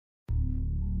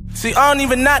See, I don't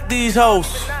even knock these hoes.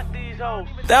 They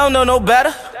don't know no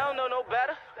better.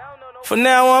 For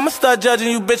now on, I'ma start judging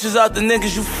you bitches out the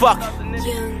niggas you fucking.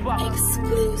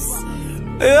 Exclusive.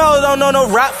 They hoes don't know no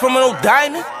rock from no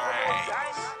diamond.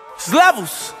 It's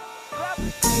levels.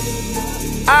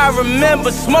 I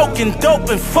remember smoking dope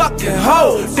and fucking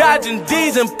hoes, dodging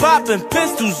D's and popping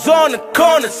pistols on the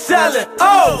corner selling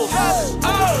O's.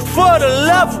 For the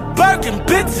love of Birkin,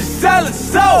 bitches selling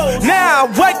souls. Now I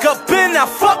wake up and I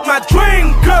fuck my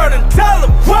dream girl and tell her,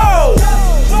 whoa,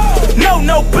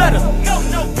 no better.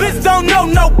 Bitch don't know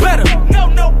no better.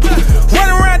 Run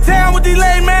around town with these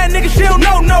lame ass niggas, she don't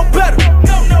know no better.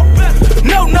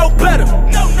 No better.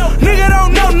 Nigga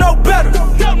don't know no better.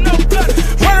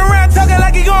 Run around talking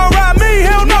like he gon' rob me, he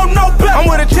don't know no better. I'm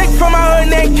with a chick from my hood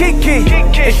named Kiki,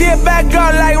 and she a bad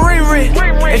girl like Riri,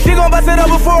 and she gon' bust it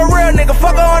over for a real nigga.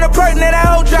 Fuck her on the person and that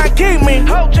hoe try to keep me.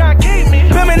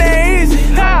 Pimpin' ain't easy.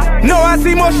 No, I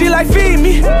see more, she like feed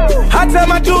me. I tell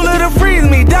my jeweler to freeze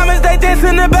me. Diamonds they dance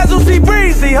in the bezel, see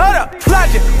breezy. Hold up,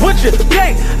 flashing with your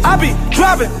gang. I be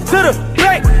driving to the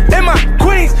bank in my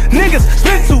Queens. Niggas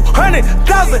spend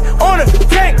 200,000 on a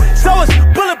tank, so it's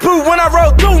bulletproof when I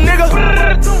roll through, nigga.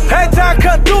 Every time I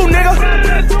cut through, nigga,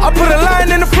 I put a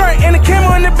line in the front and a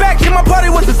camera in the back. Shit, my party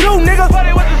was the zoo, nigga.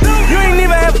 You ain't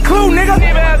even have a clue, nigga.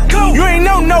 You ain't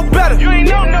know no better.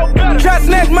 Try to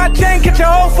snatch my chain, get your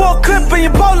whole full clip in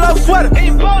your polo sweater.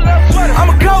 I'm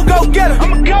a go-go-getter.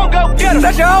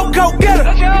 Let your hoe go-getter.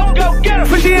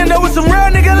 But she end up with some real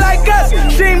nigga like us.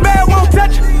 She ain't bad, won't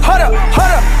touch it. Hold up.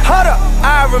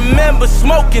 I remember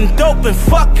smoking dope and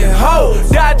fucking hoes,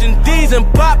 dodging D's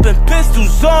and popping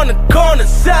pistols on the corner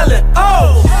selling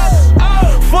O's.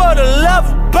 For the love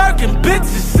of Birkin,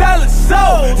 bitches selling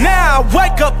souls. Now I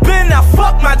wake up and I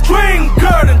fuck my dream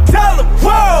girl and tell her,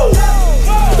 whoa,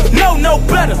 no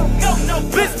better.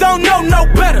 Bitch don't know no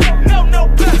better.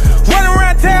 Run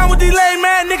around town with these lame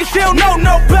ass niggas, she don't know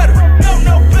no better.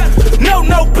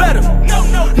 No better.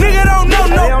 Nigga don't know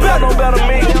no better. Run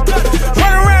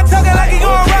around talking like he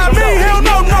gon' rob me, he don't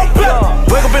know no better.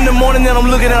 Wake up in the morning and I'm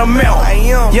looking at a mouth.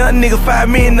 Young nigga, $5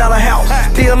 million house.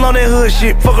 Still on that hood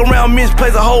shit. Fuck around,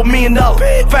 misplace a whole $1 million.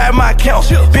 5 my accounts.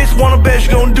 Bitch wanna bet she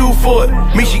gon' do for it.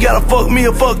 Me, she gotta fuck me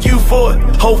or fuck you for it.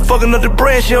 Hoe fucking up the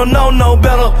brand, she don't know no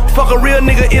better. Fuck a real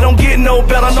nigga, it don't get no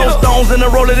better. No stones in the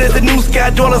roller, there's the new Sky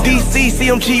Dwellers. DC,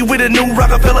 CMG with a new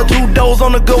Rockefeller. 2 doors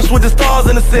on the ghost with the stars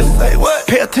in the ceiling. Say what?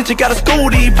 Pay attention, gotta school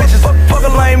these bitches. Fuck a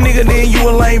lame nigga, then you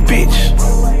a lame bitch.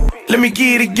 Let me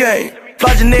give it a game.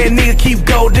 Flogging that nigga keep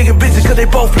gold digging bitches, cause they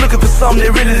both looking for something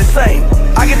that really the same.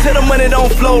 I can tell the money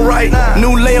don't flow right.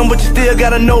 New lamb, but you still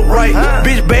got a note right.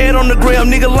 Bitch bad on the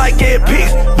gram, nigga like that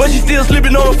pics, but she still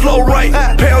slipping on the floor right.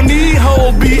 Pound these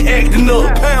hoes be acting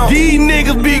up. These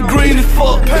niggas be green as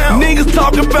fuck. Niggas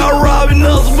talk about robbing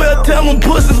us, well tell them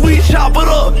pussies we chop it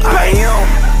up.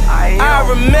 I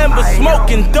remember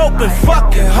smoking dope and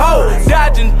fucking hoes,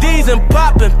 dodging D's and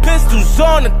popping pistols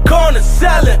on the corner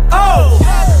selling O's.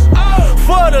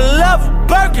 For the love of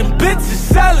Birkin,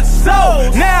 bitches selling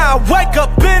souls. Now I wake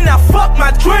up and I fuck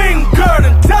my dream girl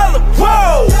and tell her,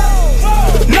 whoa,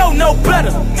 no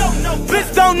better.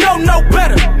 Bitch don't know no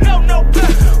better.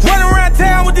 Run around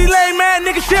town with these lame ass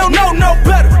niggas, she don't know no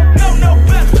better.